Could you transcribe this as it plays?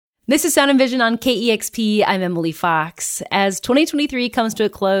This is Sound and Vision on KEXP. I'm Emily Fox. As 2023 comes to a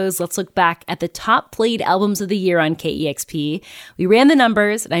close, let's look back at the top played albums of the year on KEXP. We ran the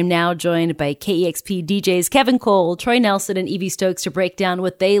numbers, and I'm now joined by KEXP DJs Kevin Cole, Troy Nelson, and Evie Stokes to break down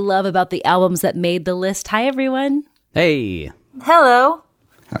what they love about the albums that made the list. Hi, everyone. Hey. Hello.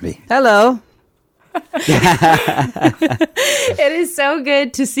 Howdy. Hello. It is so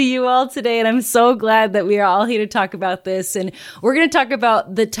good to see you all today, and I'm so glad that we are all here to talk about this. And we're going to talk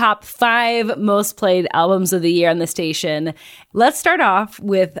about the top 5 most played albums of the year on the station. Let's start off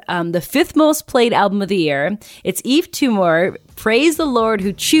with the 5th most played album of the year. It's Yves Tumor, Praise the Lord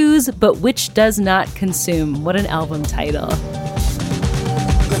Who Chews But Which Does Not Consume. What an album title.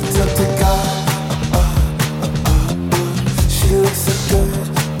 She looks so good.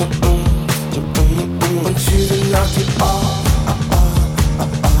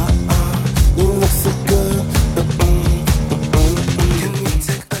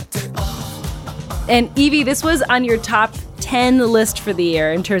 And Evie, this was on your top 10 list for the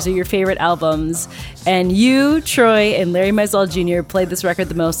year in terms of your favorite albums. And you, Troy, and Larry Mizell Jr. played this record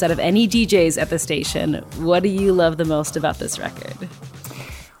the most out of any DJs at the station. What do you love the most about this record?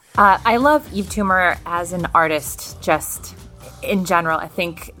 I love Yves Tumor as an artist, just in general. I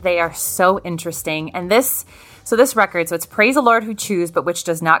think they are so interesting. And this record, so it's Praise the Lord Who Chews But Which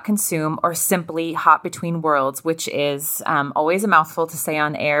Does Not Consume, or simply Hot Between Worlds, which is always a mouthful to say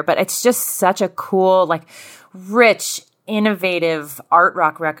on air, but it's just such a cool, like, rich, innovative art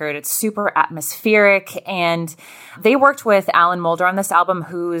rock record. It's super atmospheric, and they worked with Alan Moulder on this album,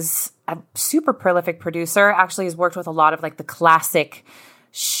 who's a super prolific producer, actually has worked with a lot of, like, the classic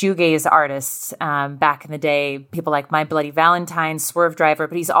shoegaze artists back in the day, people like My Bloody Valentine, Swerve Driver,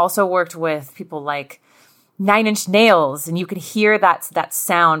 but he's also worked with people like 9 Inch Nails, and you could hear that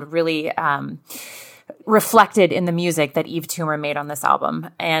sound really reflected in the music that Yves Tumor made on this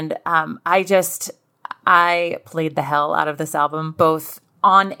album. And I played the hell out of this album, both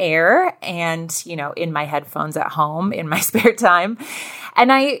on air and, in my headphones at home in my spare time.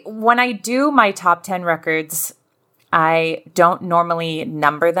 And when I do my top 10 records, I don't normally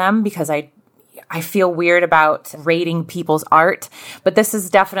number them because I feel weird about rating people's art, but this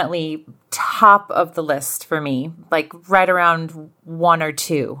is definitely top of the list for me, like right around 1 or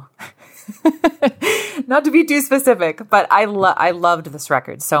 2. Not to be too specific, but I loved this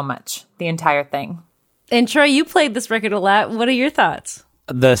record so much, the entire thing. And Troy, you played this record a lot. What are your thoughts?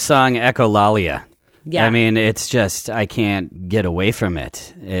 The song Echolalia. Yeah. I mean, it's just, I can't get away from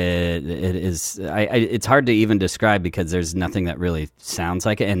it. It is, it's hard to even describe because there's nothing that really sounds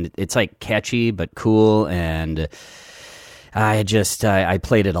like it. And it's like catchy, but cool. And I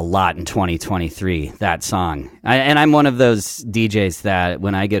played it a lot in 2023, that song. And I'm one of those DJs that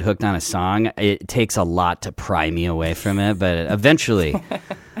when I get hooked on a song, it takes a lot to pry me away from it. But eventually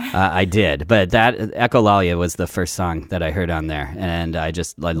I did. But that Echolalia was the first song that I heard on there. And I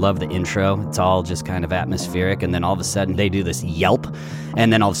love the intro. It's all just kind of atmospheric. And then all of a sudden they do this yelp.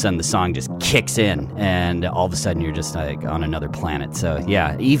 And then all of a sudden the song just kicks in. And all of a sudden you're just like on another planet. So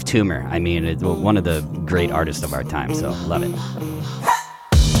yeah, Yves Tumor. I mean, it's one of the great artists of our time. So love it.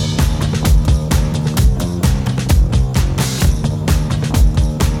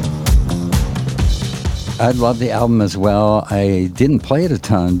 I love the album as well. I didn't play it a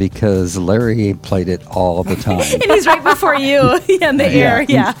ton because Larry played it all the time. And he's right before you in the air,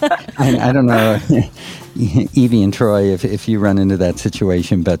 yeah. And I don't know, Evie and Troy, if you run into that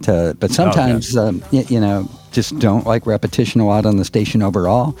situation, but sometimes, just don't like repetition a lot on the station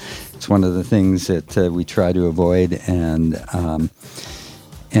overall. It's one of the things that we try to avoid. And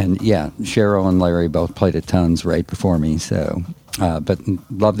yeah, Cheryl and Larry both played it tons right before me, so... but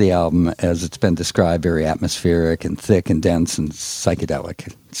love the album as it's been described, very atmospheric and thick and dense and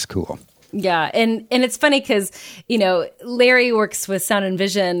psychedelic. It's cool. Yeah, and it's funny because, Larry works with Sound and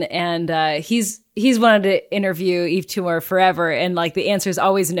Vision, and he's wanted to interview Yves Tumor forever, and like the answer is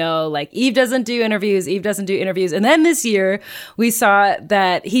always no. Like Yves doesn't do interviews. And then this year we saw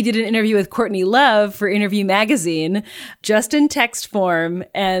that he did an interview with Courtney Love for Interview Magazine, just in text form.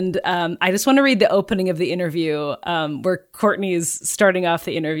 And I just want to read the opening of the interview where Courtney's starting off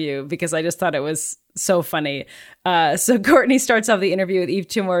the interview because I just thought it was so funny. So Courtney starts off the interview with Yves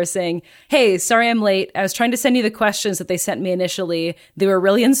Tumor saying, "Hey, sorry I'm late. I was trying to send you the questions that they sent me initially. They were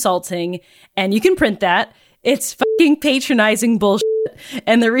really insulting. And you can print that. It's fucking patronizing bullshit.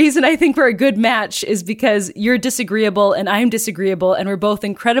 And the reason I think we're a good match is because you're disagreeable and I'm disagreeable and we're both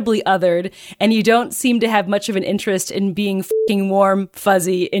incredibly othered. And you don't seem to have much of an interest in being fucking warm,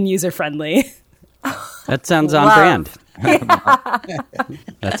 fuzzy, and user-friendly." That sounds on brand. Yeah.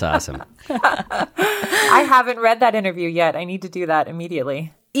 That's awesome. I haven't read that interview yet. I need to do that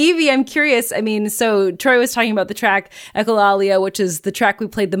immediately. Evie, I'm curious. I mean, so Troy was talking about the track Echolalia, which is the track we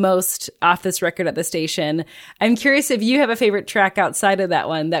played the most off this record at the station. I'm curious if you have a favorite track outside of that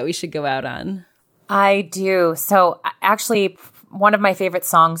one that we should go out on. I do. So actually, one of my favorite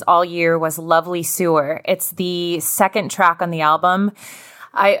songs all year was Lovely Sewer. It's the second track on the album.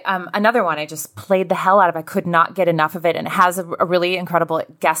 Another one I just played the hell out of. I could not get enough of it. And it has a really incredible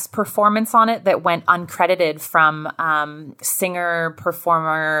guest performance on it that went uncredited from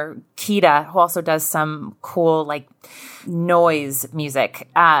singer-performer Kita, who also does some cool like noise music.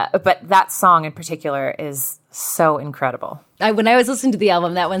 But that song in particular is so incredible. When I was listening to the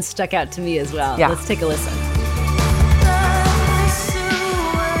album, that one stuck out to me as well. Yeah. Let's take a listen.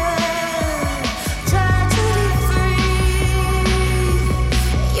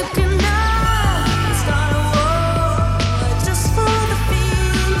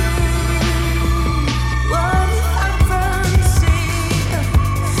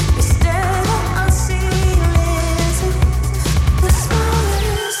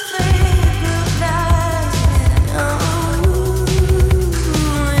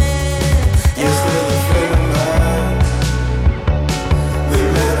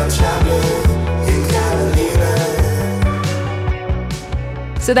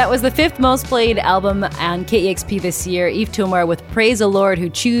 So that was the 5th most played album on KEXP this year, Yves Tumor with Praise the Lord Who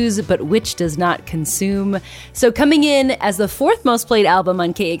Chews But Which Does Not Consume. So coming in as the 4th most played album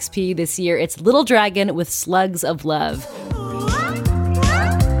on KEXP this year, it's Little Dragon with Slugs of Love.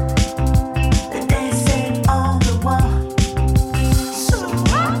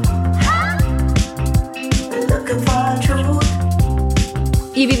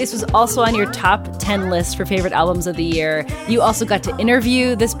 Evie, this was also on your top 10 list for favorite albums of the year. You also got to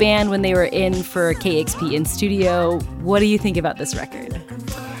interview this band when they were in for KEXP in studio. What do you think about this record?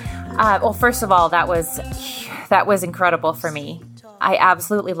 Well, first of all, that was incredible for me. I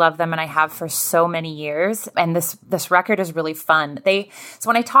absolutely love them, and I have for so many years. And this record is really fun. So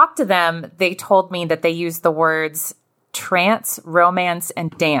when I talked to them, they told me that they used the words trance, romance,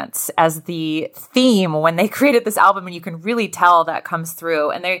 and dance as the theme when they created this album, and you can really tell that comes through.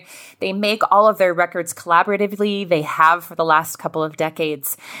 And they make all of their records collaboratively. They have for the last couple of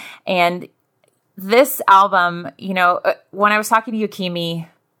decades. And this album, when I was talking to Yukimi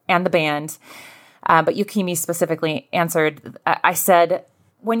and the band, but Yukimi specifically answered, I said,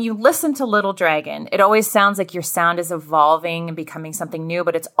 when you listen to Little Dragon, it always sounds like your sound is evolving and becoming something new,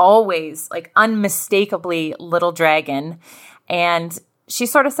 but it's always like unmistakably Little Dragon. And she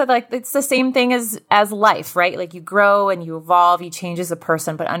sort of said like, it's the same thing as life, right? Like you grow and you evolve, you change as a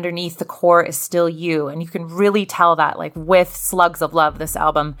person, but underneath the core is still you. And you can really tell that like with Slugs of Love, this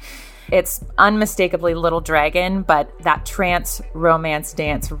album. It's unmistakably Little Dragon, but that trance, romance,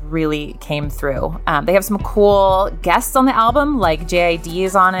 dance really came through. They have some cool guests on the album, like JID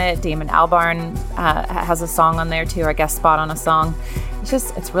is on it. Damon Albarn has a song on there too, or a guest spot on a song.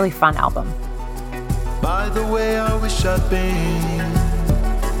 It's a really fun album. By the way, I wish I'd been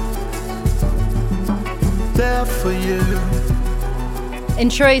there for you. And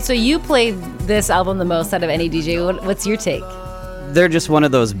Troy, so you played this album the most out of any DJ. What's your take? They're just one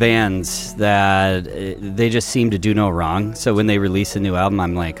of those bands that they just seem to do no wrong. So when they release a new album,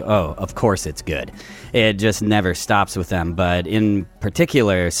 I'm like, oh, of course it's good. It just never stops with them. But in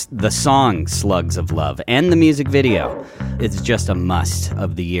particular, the song Slugs of Love and the music video, it's just a must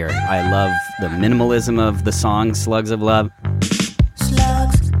of the year. I love the minimalism of the song Slugs of Love.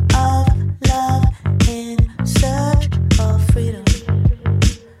 Slugs of love in search of freedom.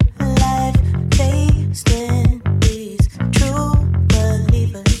 Life tasting these true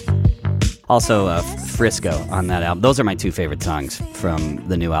believers. Also, Frisco on that album. Those are my two favorite songs from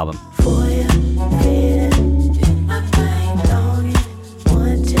the new album. For you, feeling in my mind, longing,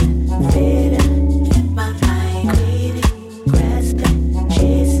 wanting, feeling in my mind, greedy, grasping,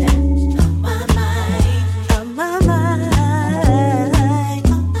 chasing, on my mind, on my mind,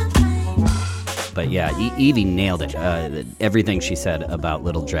 on my mind. But yeah, Evie nailed it. Everything she said about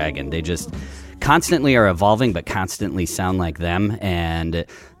Little Dragon. They just constantly are evolving, but constantly sound like them. And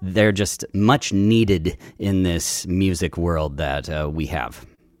they're just much needed in this music world that we have.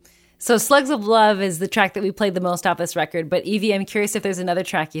 So Slugs of Love is the track that we played the most off this record. But Evie, I'm curious if there's another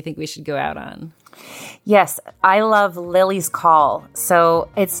track you think we should go out on. Yes, I love Lily's Call. So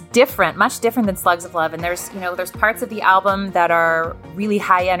it's different, much different than Slugs of Love. And there's parts of the album that are really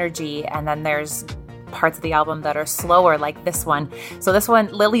high energy, and then there's parts of the album that are slower, like this one. So this one,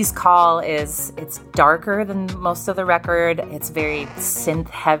 Lily's Call, it's darker than most of the record. It's very synth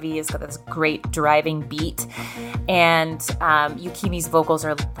heavy. It's got this great driving beat. And Yukimi's vocals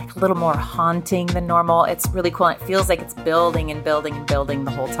are like a little more haunting than normal. It's really cool. And it feels like it's building and building and building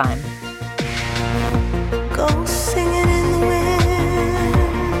the whole time. Go singing in the wind.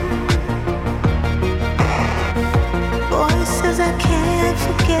 Voices I can't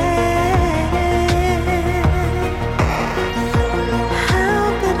forget.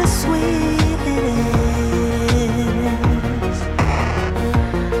 How bittersweet it is.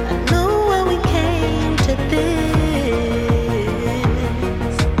 I know when we came to this.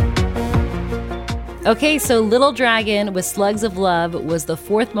 Okay, so Little Dragon with Slugs of Love was the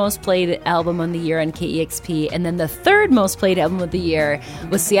 4th most played album on the year on KEXP, and then the 3rd most played album of the year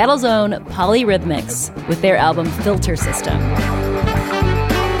was Seattle's own Polyrhythmics with their album Filter System.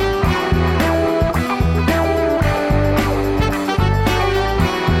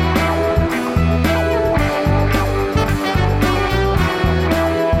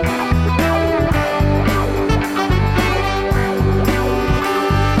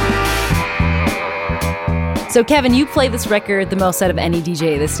 So, Kevin, you play this record the most out of any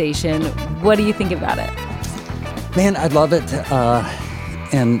DJ at the station. What do you think about it? Man, I love it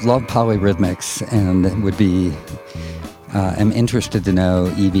and love Polyrhythmics, and would be I'm interested to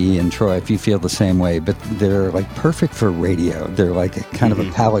know, Evie and Troy, if you feel the same way, but they're like perfect for radio. They're like a kind of a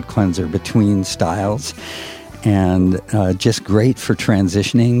palate cleanser between styles, and just great for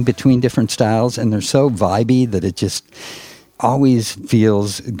transitioning between different styles, and they're so vibey that it just always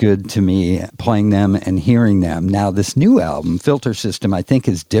feels good to me playing them and hearing them. Now, this new album, Filter System, I think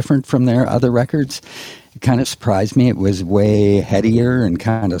is different from their other records. It kind of surprised me. It was way headier and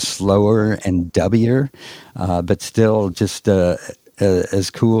kind of slower and dubbier, but still just as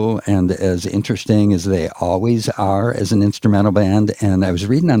cool and as interesting as they always are as an instrumental band. And I was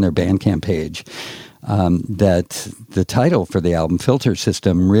reading on their Bandcamp page that the title for the album, Filter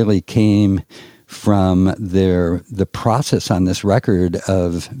System, really came from the process on this record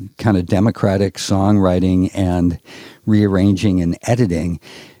of kind of democratic songwriting and rearranging and editing,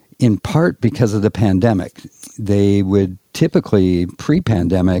 in part because of the pandemic. They would typically,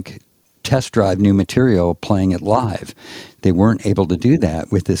 pre-pandemic, test drive new material playing it live. They weren't able to do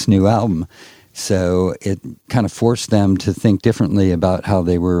that with this new album. So it kind of forced them to think differently about how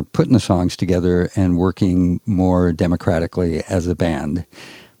they were putting the songs together and working more democratically as a band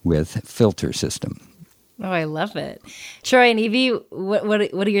with Filter System. Oh, I love it. Troy and Evie,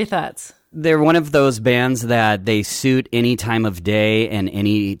 what are your thoughts? They're one of those bands that they suit any time of day and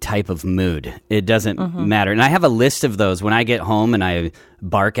any type of mood. It doesn't matter. And I have a list of those when I get home and I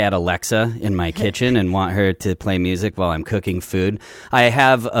bark at Alexa in my kitchen and want her to play music while I'm cooking food. I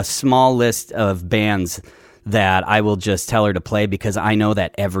have a small list of bands that I will just tell her to play because I know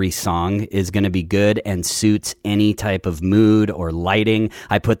that every song is going to be good and suits any type of mood or lighting.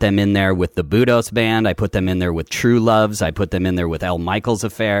 I put them in there with the Budos Band. I put them in there with True Loves. I put them in there with El Michaels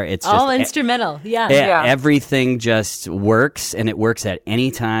Affair. It's all just instrumental. Yeah. Everything just works, and it works at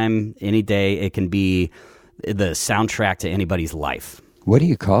any time, any day. It can be the soundtrack to anybody's life. What do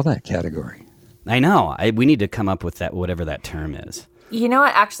you call that category? I know. We need to come up with that, whatever that term is. You know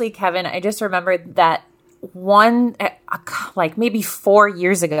what? Actually, Kevin, I just remembered that like maybe 4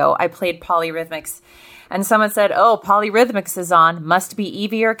 years ago, I played Polyrhythmics, and someone said, "Oh, Polyrhythmics is on. Must be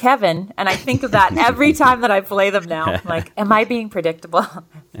Evie or Kevin." And I think of that every time that I play them now. I'm like, am I being predictable?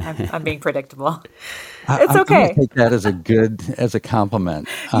 I'm being predictable. It's okay. I'm take that as a compliment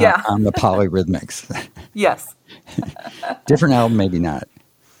on the Polyrhythmics. Yes. Different album, maybe not.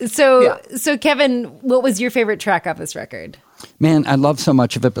 So Kevin, what was your favorite track off this record? Man, I love so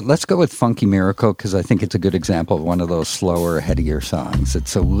much of it, but let's go with Funky Miracle because I think it's a good example of one of those slower, headier songs.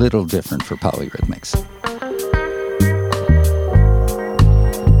 It's a little different for Polyrhythmics.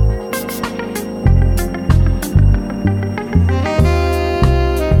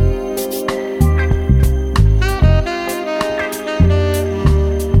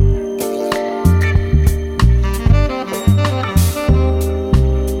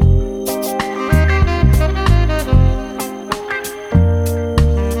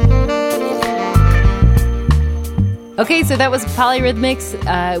 Okay, so that was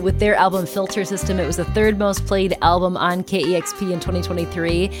Polyrhythmics with their album Filter System. It was the 3rd most played album on KEXP in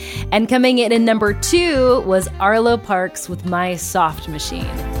 2023. And coming in at number 2 was Arlo Parks with My Soft Machine.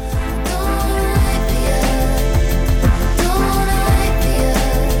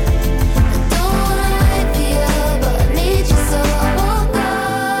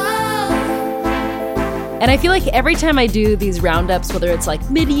 And I feel like every time I do these roundups, whether it's like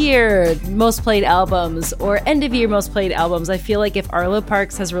mid-year most played albums or end-of-year most played albums, I feel like if Arlo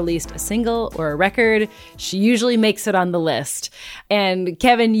Parks has released a single or a record, she usually makes it on the list. And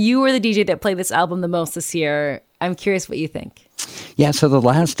Kevin, you were the DJ that played this album the most this year. I'm curious what you think. Yeah, so the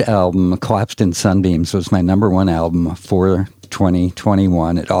last album, Collapsed in Sunbeams, was my number one album for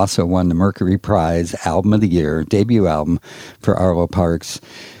 2021. It also won the Mercury Prize Album of the Year, debut album for Arlo Parks.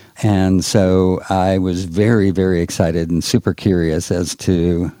 And so I was very, very excited and super curious as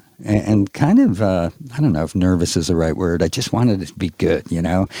to, and kind of, I don't know if nervous is the right word. I just wanted it to be good, you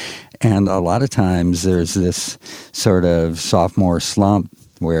know? And a lot of times there's this sort of sophomore slump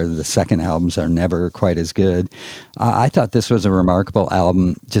where the second albums are never quite as good. I thought this was a remarkable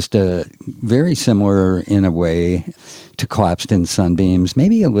album, just very similar in a way to Collapsed in Sunbeams,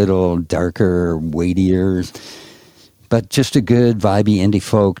 maybe a little darker, weightier, but just a good, vibey, indie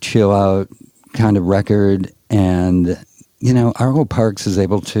folk, chill out kind of record. And, you know, Arlo Parks is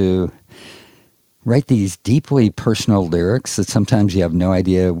able to write these deeply personal lyrics that sometimes you have no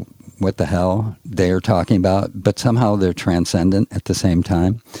idea what the hell they're talking about, but somehow they're transcendent at the same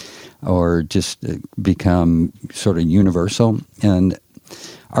time, or just become sort of universal. And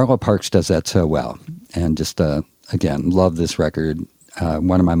Arlo Parks does that so well. And just, again, love this record.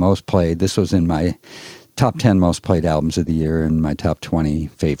 One of my most played. This was in my top 10 most played albums of the year and my top 20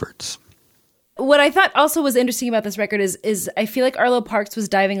 favorites. What I thought also was interesting about this record is I feel like Arlo Parks was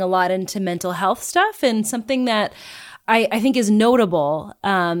diving a lot into mental health stuff, and something that I think is notable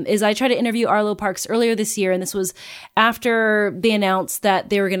is I tried to interview Arlo Parks earlier this year, and this was after they announced that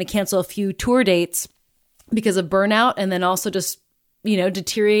they were going to cancel a few tour dates because of burnout, and then also just, you know,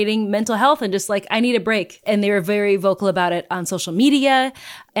 deteriorating mental health, and just like, I need a break. And they were very vocal about it on social media.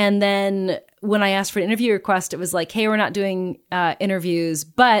 And then when I asked for an interview request, it was like, hey, we're not doing interviews,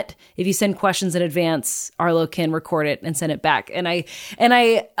 but if you send questions in advance, Arlo can record it and send it back. And I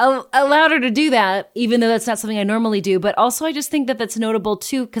allowed her to do that, even though that's not something I normally do. But also, I just think that that's notable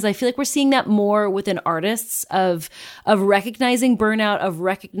too, because I feel like we're seeing that more within artists of recognizing burnout, of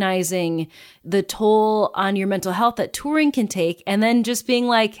recognizing the toll on your mental health that touring can take, and then just being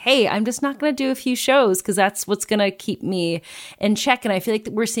like, hey, I'm just not going to do a few shows because that's what's going to keep me in check. And I feel like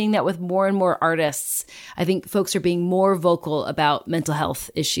we're seeing that with more and more artists. I think folks are being more vocal about mental health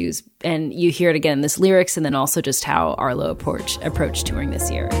issues, and you hear it again in this lyrics, and then also just how Arlo approached touring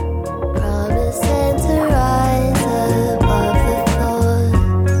this year. Promising to rise above the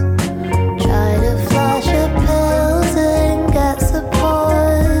thoughts. Try to flush your pills and get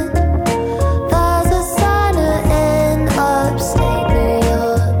support. There's a sauna in upstate New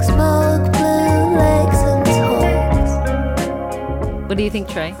York. Smoke blue lakes and talks. What do you think,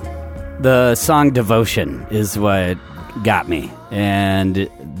 Trey? The song Devotion is what got me. And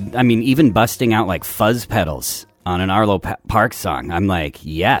I mean, even busting out like fuzz pedals on an Arlo Parks song, I'm like,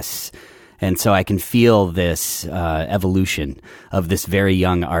 yes. And so I can feel this evolution of this very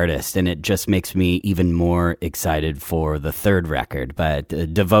young artist, and it just makes me even more excited for the third record. But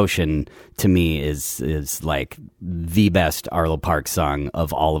Devotion to me is like the best Arlo Parks song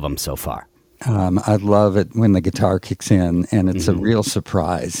of all of them so far. I love it when the guitar kicks in, and it's a real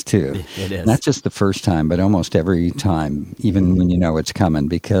surprise, too. It is. Not just the first time, but almost every time, even when you know it's coming,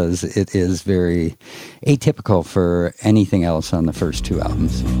 because it is very atypical for anything else on the first two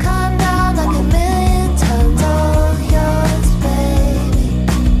albums. Calm down like a million times all yours,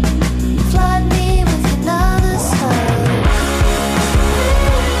 baby. Flood me with another song.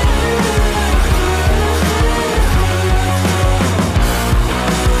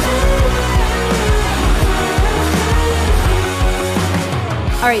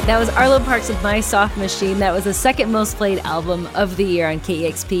 All right, that was Arlo Parks with My Soft Machine. That was the second most played album of the year on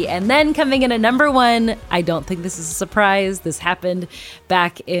KEXP. And then coming in at number one, I don't think this is a surprise. This happened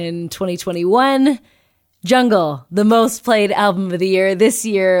back in 2021. Jungle, the most played album of the year this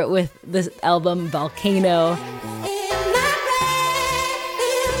year with the album Volcano.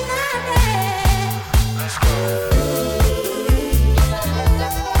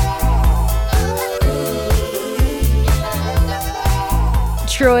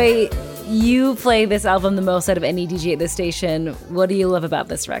 Troy, you play this album the most out of any DJ at this station. What do you love about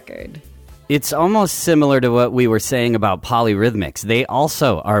this record? It's almost similar to what we were saying about Polyrhythmics. They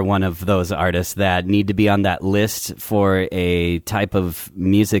also are one of those artists that need to be on that list for a type of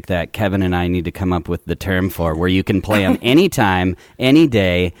music that Kevin and I need to come up with the term for, where you can play them anytime, any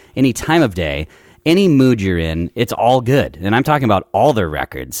day, any time of day, any mood you're in, it's all good. And I'm talking about all their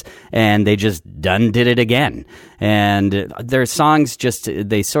records. And they just did it again. And their songs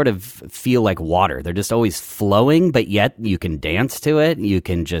they sort of feel like water. They're just always flowing, but yet you can dance to it. You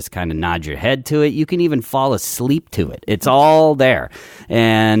can just kind of nod your head to it. You can even fall asleep to it. It's all there.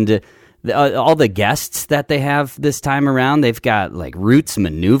 And all the guests that they have this time around, they've got like Roots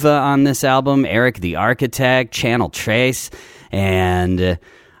Manuva on this album, Eric the Architect, Channel Trace, and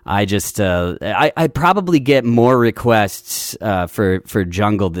I probably get more requests for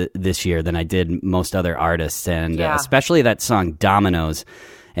Jungle this year than I did most other artists, and especially that song Dominoes.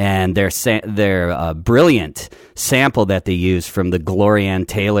 And their brilliant sample that they use from the Gloria Ann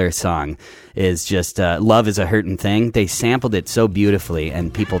Taylor song is just Love is a Hurtin' Thing. They sampled it so beautifully,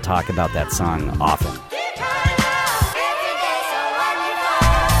 and people talk about that song often.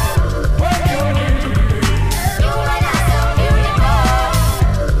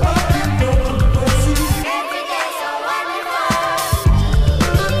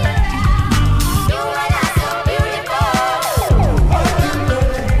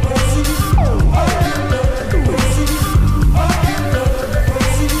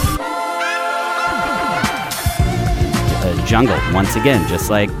 Jungle, once again, just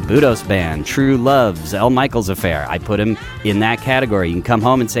like Budos Band, True Loves, El Michaels Affair. I put him in that category. You can come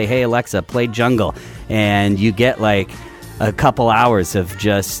home and say, hey, Alexa, play Jungle. And you get like a couple hours of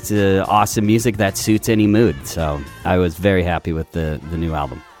just awesome music that suits any mood. So I was very happy with the new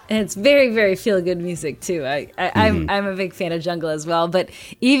album. And it's very, very feel-good music, too. I'm a big fan of Jungle as well. But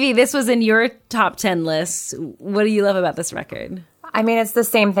Evie, this was in your top 10 list. What do you love about this record? I mean, it's the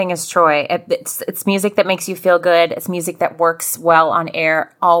same thing as Troy. It's music that makes you feel good. It's music that works well on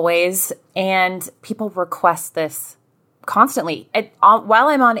air always. And people request this constantly while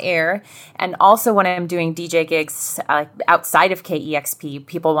I'm on air. And also when I'm doing DJ gigs outside of KEXP,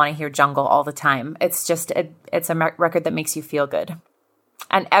 people want to hear Jungle all the time. It's just, it's a record that makes you feel good.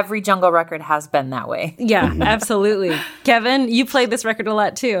 And every Jungle record has been that way. Yeah, absolutely. Kevin, you played this record a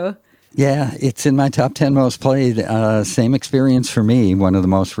lot too. Yeah, it's in my top 10 most played. Same experience for me, one of the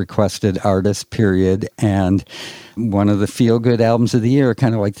most requested artists, period. And one of the feel-good albums of the year,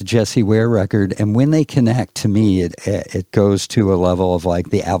 kind of like the Jessie Ware record. And when they connect, to me, it goes to a level of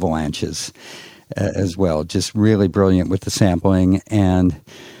like the Avalanches as well. Just really brilliant with the sampling. And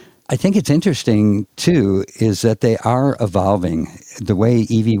I think it's interesting, too, is that they are evolving. The way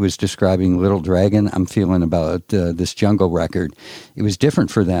Evie was describing Little Dragon, I'm feeling about this Jungle record. It was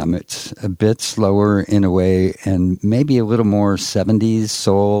different for them. It's a bit slower in a way and maybe a little more 70s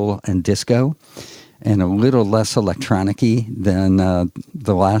soul and disco and a little less electronic-y than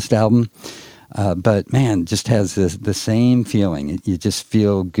the last album. But, man, just has the same feeling. You just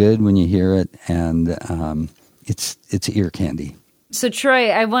feel good when you hear it, and it's ear candy. So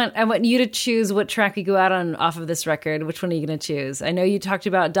Troy, I want you to choose what track we go out on off of this record. Which one are you going to choose? I know you talked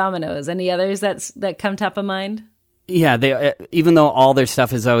about Dominoes. Any others that come top of mind? Yeah, they even though all their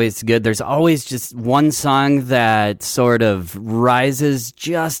stuff is always good, there's always just one song that sort of rises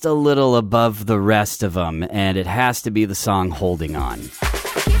just a little above the rest of them, and it has to be the song Holding On.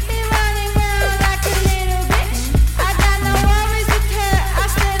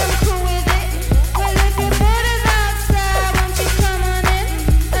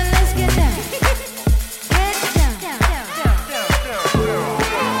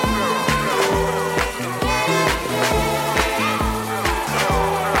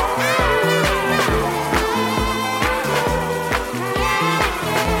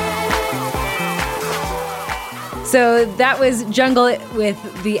 So that was Jungle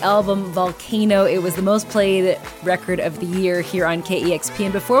with the album Volcano. It was the most played record of the year here on KEXP.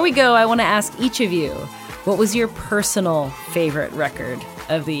 And before we go, I want to ask each of you, what was your personal favorite record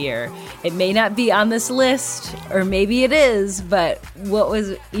of the year? It may not be on this list, or maybe it is, but what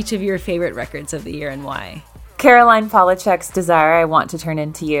was each of your favorite records of the year and why? Caroline Polachek's Desire, I Want to Turn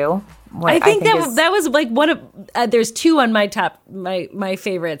Into You. I think that was like one of there's two on my top my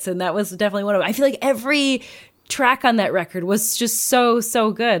favorites, and that was definitely one of them. I feel like every track on that record was just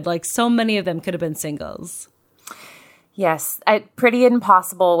so good. Like so many of them could have been singles. Yes. Pretty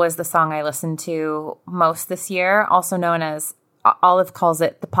Impossible was the song I listened to most this year, also known as, Olive calls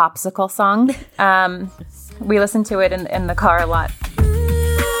it the popsicle song. We listened to it in the car a lot.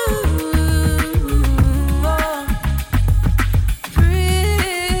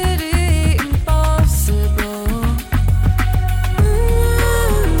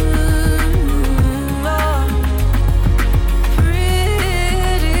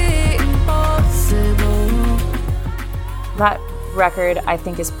 That record, I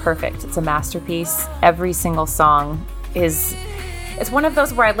think, is perfect. It's a masterpiece. Every single song is it's one of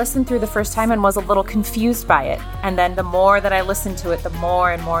those where I listened through the first time and was a little confused by it. And then the more that I listened to it, the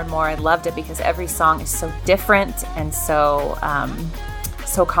more and more and more I loved it, because every song is so different and so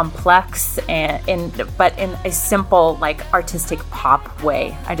complex, but in a simple, like, artistic pop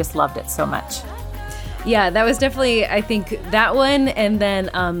way. I just loved it so much. Yeah, that was definitely, I think, that one. And then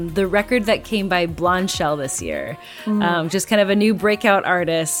the record that came by Blonde Shell this year. Just kind of a new breakout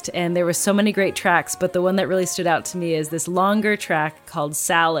artist. And there were so many great tracks. But the one that really stood out to me is this longer track called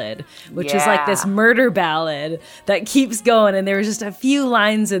Salad, which is like this murder ballad that keeps going. And there was just a few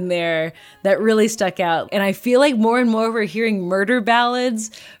lines in there that really stuck out. And I feel like more and more we're hearing murder ballads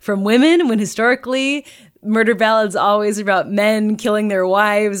from women, when historically murder ballads always about men killing their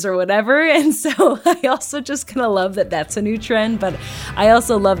wives or whatever. And so I also just kind of love that that's a new trend. But I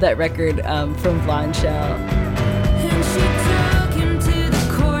also love that record from Blonde Shell. And she took him to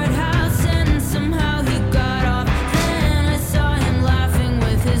the courthouse, and somehow he got off. Then I saw him laughing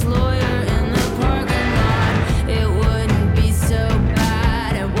with his lawyer in the parking lot. It wouldn't be so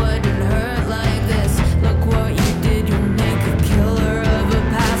bad, it wouldn't hurt like this. Look what you did, you make a killer of a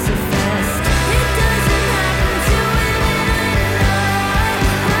pacifist. It doesn't happen to women I know.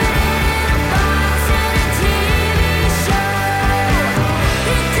 Put it in a box in a TV show.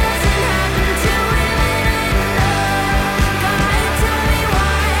 It doesn't happen to women I know. God, tell me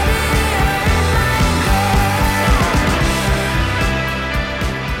why did he hurt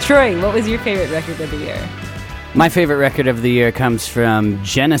my Troy, what was your favorite record of the year? My favorite record of the year comes from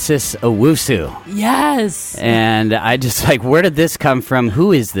Genesis Owusu. Yes. And I just like, where did this come from?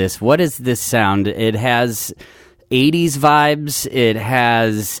 Who is this? What is this sound? It has 80s vibes. It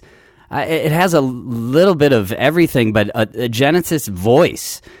has a little bit of everything, but a Genesis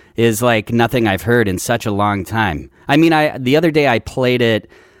voice is like nothing I've heard in such a long time. I mean, the other day I played it.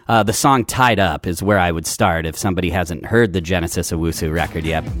 The song Tied Up is where I would start if somebody hasn't heard the Genesis Owusu record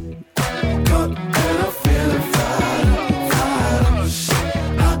yet.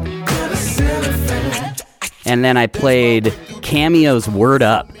 And then I played Cameo's Word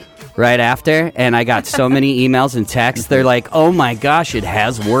Up right after, and I got so many emails and texts. They're like, oh my gosh, it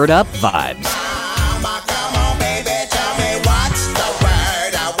has Word Up vibes. Come on, baby, tell me what's the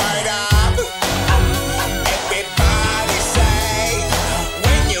word up. Everybody say,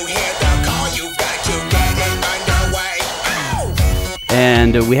 when you hear the call, you've got to get it underway.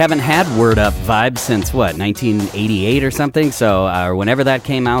 And we haven't had Word Up vibes since, 1988 or something? So, or whenever that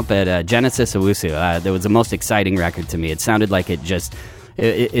came out. But Genesis Owusu, that was the most exciting record to me. It sounded like it just...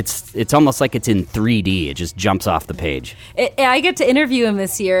 It's almost like it's in 3D. It just jumps off the page. I get to interview him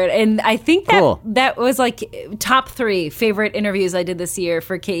this year, and I think that Cool. that was like top 3 favorite interviews I did this year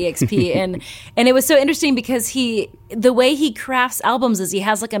for KEXP, and it was so interesting because the way he crafts albums is he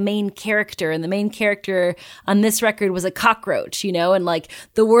has like a main character, and the main character on this record was a cockroach, and like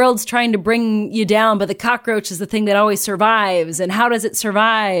the world's trying to bring you down, but the cockroach is the thing that always survives, and how does it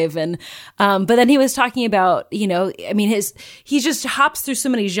survive? And but then he was talking about, he just hops through so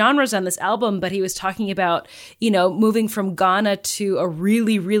many genres on this album, but he was talking about, moving from Ghana to a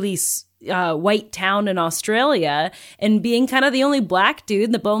really, really white town in Australia and being kind of the only black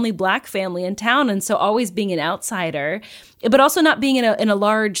dude, the only black family in town. And so always being an outsider, but also not being in a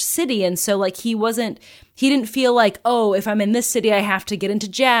large city. And so like he didn't feel like, oh, if I'm in this city, I have to get into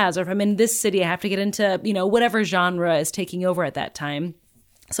jazz, or if I'm in this city, I have to get into, whatever genre is taking over at that time.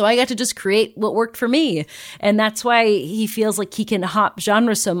 So I got to just create what worked for me. And that's why he feels like he can hop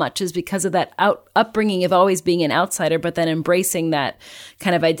genres so much, is because of that upbringing of always being an outsider, but then embracing that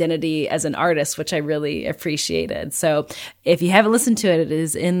kind of identity as an artist, which I really appreciated. So if you haven't listened to it, it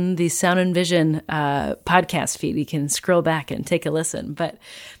is in the Sound and Vision podcast feed. You can scroll back and take a listen. But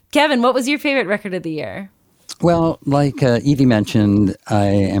Kevin, what was your favorite record of the year? Well, like Evie mentioned, I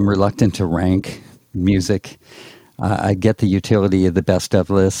am reluctant to rank music. I get the utility of the best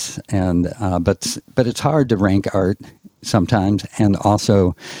of lists, and but it's hard to rank art sometimes, and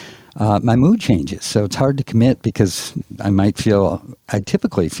also my mood changes, so it's hard to commit because I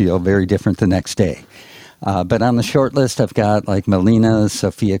typically feel very different the next day. But on the short list, I've got like Melina,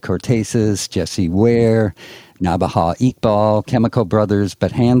 Sophia Cortez's, Jessie Ware, Nabaha Iqbal, Chemical Brothers,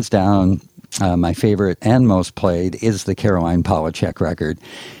 but hands down, my favorite and most played is the Caroline Polachek record.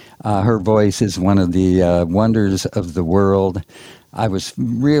 Her voice is one of the wonders of the world. I was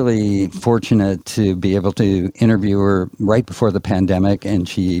really fortunate to be able to interview her right before the pandemic, and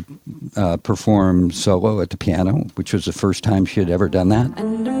she performed solo at the piano, which was the first time she had ever done that.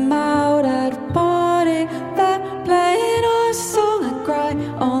 And I'm out at a party, they're playing our song. I cry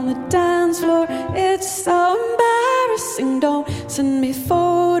on the dance floor. It's so embarrassing. Don't send me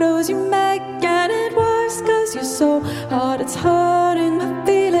photos you make, and it worse 'cause you're so hard. It's hurting.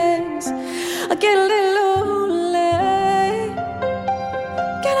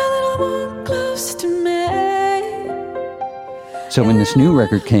 So when this new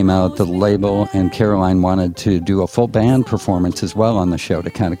record came out, the label and Caroline wanted to do a full band performance as well on the show to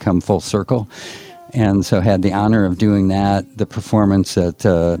kind of come full circle. And so had the honor of doing that. The performance at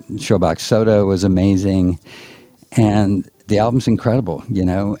Showbox Soda was amazing. And the album's incredible, you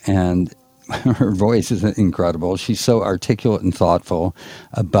know, and her voice is incredible. She's so articulate and thoughtful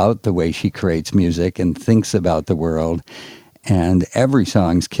about the way she creates music and thinks about the world. And every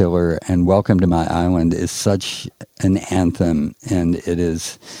song's killer, and Welcome to My Island is such an anthem, and it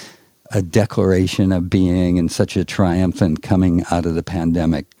is a declaration of being and such a triumphant coming out of the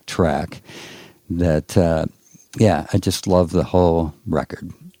pandemic track that, I just love the whole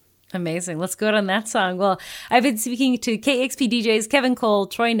record. Amazing. Let's go out on that song. Well, I've been speaking to KEXP DJs Kevin Cole,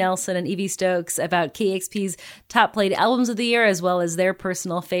 Troy Nelson, and Evie Stokes about KEXP's top played albums of the year, as well as their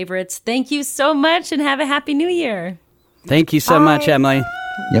personal favorites. Thank you so much, and have a happy new year. Thank you so much, Emily.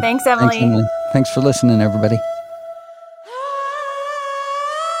 Yep. Thanks, Emily. Thanks for listening, everybody.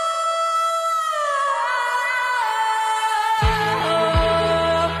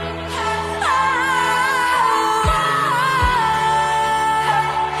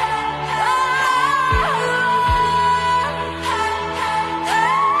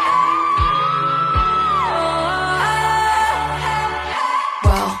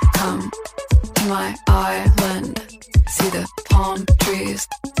 Welcome to my island. See the palm trees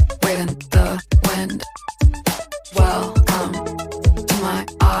wave in the wind. Welcome to my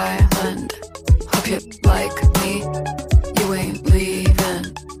island. Hope you like me, you ain't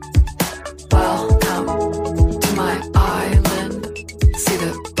leaving. Welcome to my island. See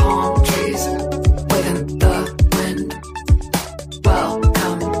the palm trees wave in the wind.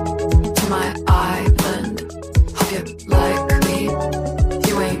 Welcome to my island. Hope you like me,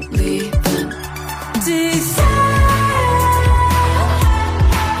 you ain't leaving.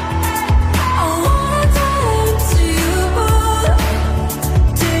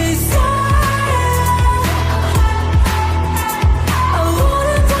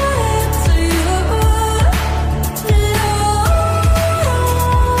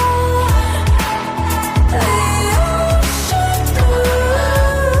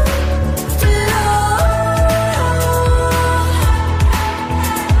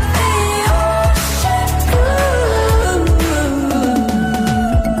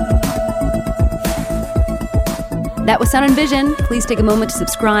 That was Sound and Vision. Please take a moment to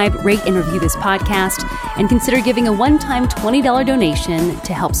subscribe, rate, and review this podcast, and consider giving a one-time $20 donation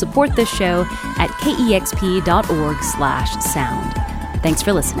to help support this show at kexp.org/sound. Thanks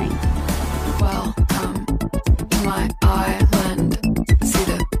for listening. Welcome to my island. See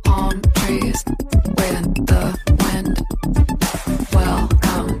the palm trees wave in the wind.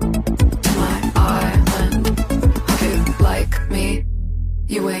 Welcome to my island. Hope you like me,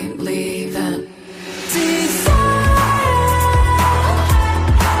 you ain't leaving.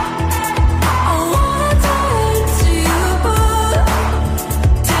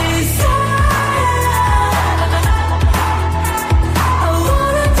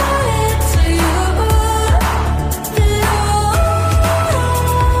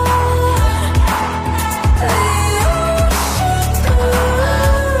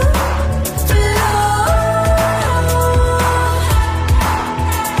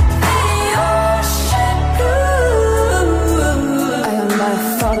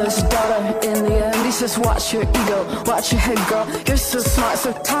 Just watch your ego, watch your head, girl. You're so smart,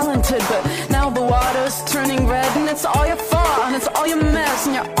 so talented, but now the water's turning red, and it's all your fault, and it's all your mess,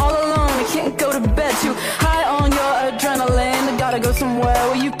 and you're all alone. You can't go to bed, too high on your adrenaline. You gotta go somewhere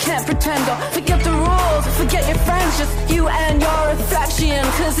where you can't pretend. Go forget the rules, forget your friends, just you and your reflection.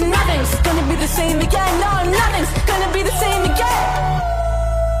 'Cause nothing's gonna be the same again. No, nothing's gonna be the same again.